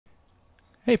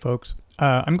Hey folks,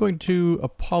 I'm going to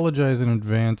apologize in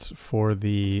advance for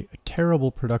the terrible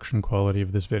production quality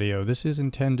of this video. This is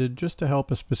intended just to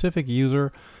help a specific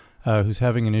user who's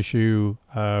having an issue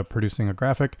producing a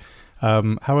graphic.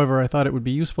 However, I thought it would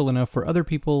be useful enough for other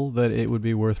people that it would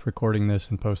be worth recording this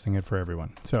and posting it for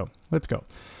everyone. So let's go.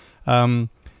 The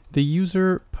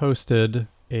user posted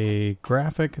a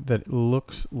graphic that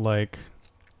looks like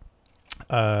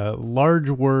a large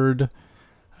word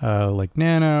like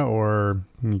Nana or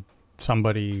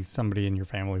somebody in your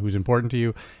family who's important to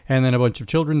you, and then a bunch of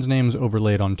children's names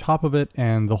overlaid on top of it,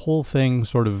 and the whole thing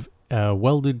sort of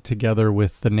welded together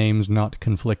with the names not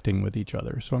conflicting with each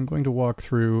other. So I'm going to walk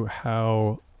through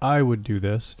how I would do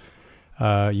this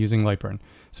using LightBurn.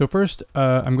 So first,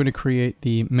 I'm going to create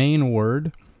the main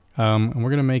word, and we're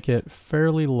going to make it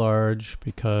fairly large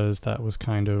because that was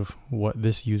kind of what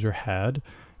this user had.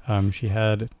 She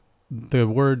had the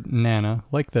word Nana,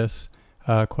 like this,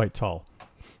 quite tall.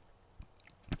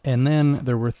 And then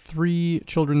there were 3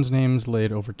 children's names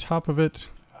laid over top of it.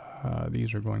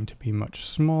 These are going to be much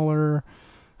smaller.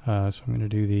 So I'm going to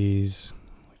do these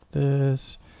like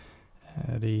this.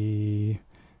 Addie.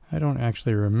 I don't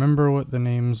actually remember what the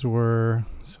names were,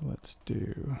 so let's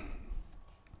do...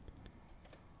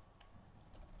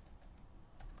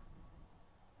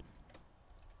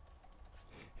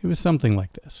 It was something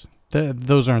like this.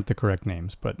 Those aren't the correct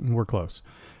names, but we're close.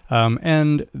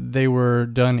 And they were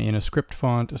done in a script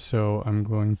font, so I'm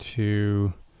going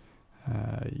to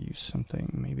use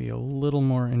something maybe a little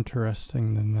more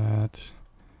interesting than that.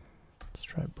 Let's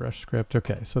try brush script.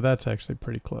 Okay, so that's actually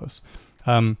pretty close.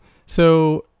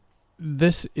 So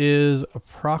this is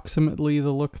approximately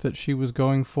the look that she was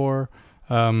going for.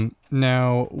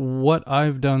 Now, what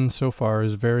I've done so far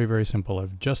is very, very simple.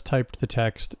 I've just typed the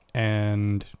text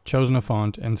and chosen a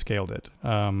font and scaled it.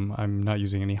 I'm not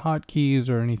using any hotkeys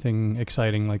or anything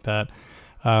exciting like that.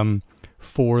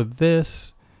 For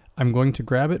this, I'm going to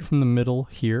grab it from the middle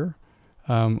here,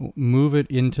 move it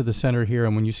into the center here,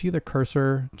 and when you see the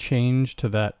cursor change to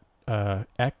that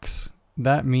X,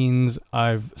 that means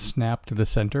I've snapped the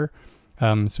center.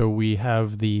 So we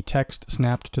have the text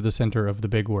snapped to the center of the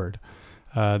big word.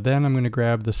 Then I'm going to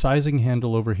grab the sizing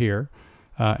handle over here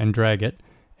and drag it,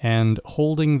 and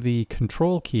holding the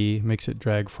control key makes it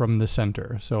drag from the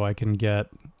center, so I can get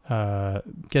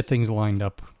things lined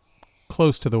up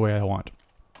close to the way I want.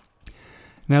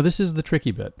 Now this is the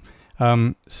tricky bit.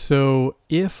 So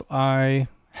if I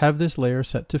have this layer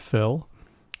set to fill,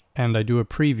 and I do a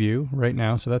preview right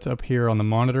now, so that's up here on the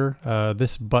monitor.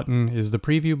 This button is the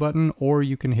preview button, or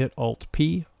you can hit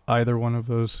Alt-P. Either one of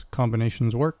those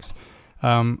combinations works.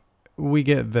 We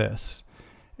get this,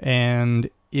 and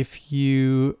if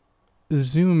you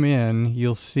zoom in,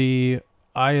 you'll see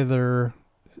either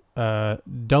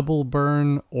double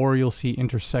burn or you'll see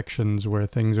intersections where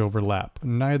things overlap.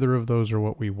 Neither of those are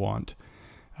what we want.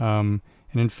 And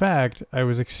in fact, I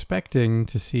was expecting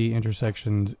to see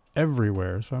intersections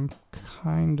everywhere, so I'm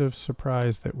kind of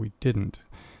surprised that we didn't.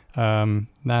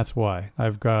 That's why.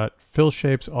 I've got fill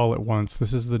shapes all at once.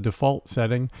 This is the default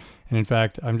setting. And in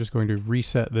fact, I'm just going to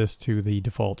reset this to the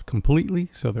default completely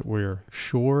so that we're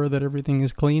sure that everything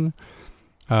is clean.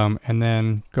 And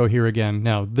then go here again.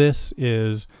 Now, this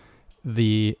is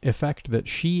the effect that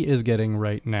she is getting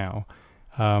right now,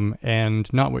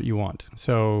 and not what you want.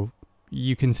 So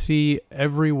you can see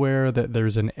everywhere that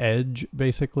there's an edge,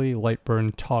 basically,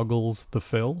 LightBurn toggles the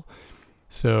fill.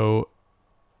 So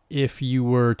if you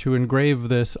were to engrave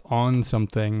this on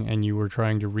something and you were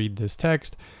trying to read this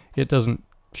text, it doesn't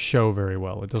show very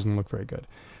well. It doesn't look very good.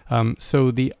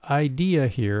 So the idea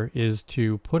here is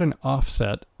to put an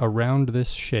offset around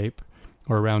this shape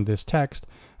or around this text,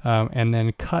 and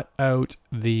then cut out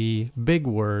the big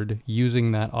word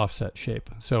using that offset shape.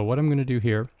 So what I'm going to do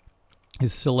here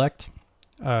is select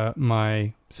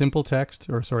my simple text,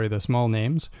 or sorry, the small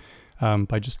names,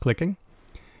 by just clicking.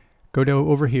 Go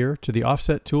over here to the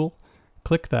offset tool,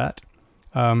 click that.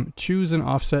 Choose an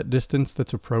offset distance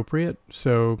that's appropriate.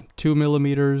 So 2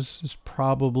 millimeters is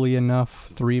probably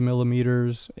enough, 3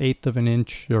 millimeters, 1/8 of an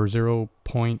inch, or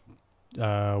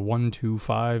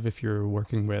 0.125 if you're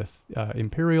working with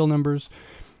imperial numbers.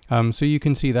 So you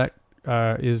can see that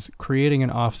is creating an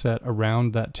offset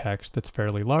around that text that's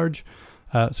fairly large.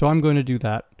 So I'm going to do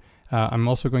that. I'm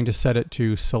also going to set it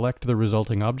to select the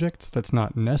resulting objects. That's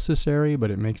not necessary,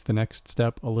 but it makes the next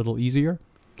step a little easier.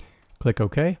 Click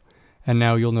OK. And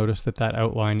now you'll notice that that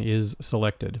outline is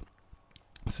selected.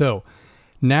 So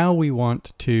now we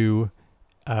want to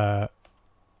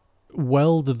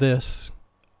weld this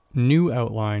new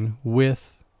outline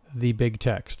with the big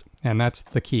text. And that's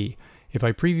the key. If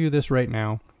I preview this right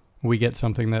now, we get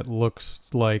something that looks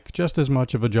like just as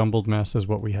much of a jumbled mess as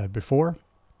what we had before.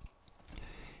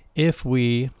 If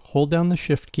we hold down the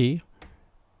Shift key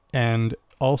and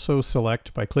also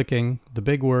select by clicking the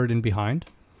big word in behind,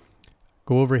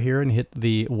 go over here and hit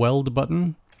the Weld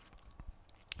button.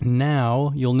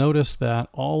 Now you'll notice that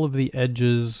all of the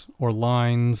edges or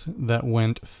lines that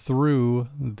went through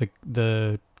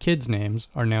the kids' names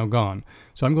are now gone.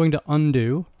 So I'm going to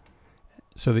undo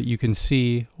so that you can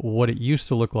see what it used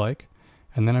to look like,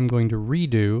 and then I'm going to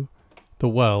redo the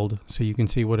weld so you can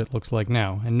see what it looks like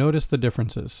now. And notice the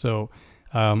differences. So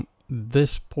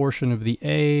this portion of the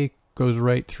A goes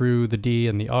right through the D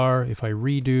and the R. If I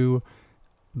redo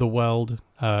the weld,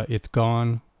 it's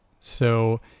gone.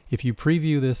 So if you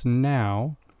preview this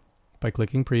now by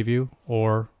clicking preview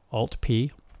or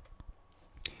Alt-P,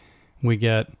 we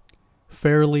get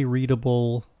fairly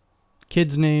readable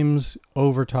kids' names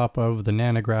over top of the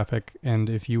nanographic. And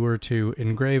if you were to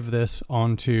engrave this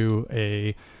onto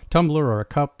a tumbler or a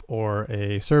cup or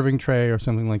a serving tray or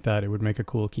something like that, it would make a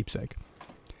cool keepsake.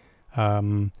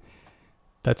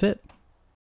 That's it.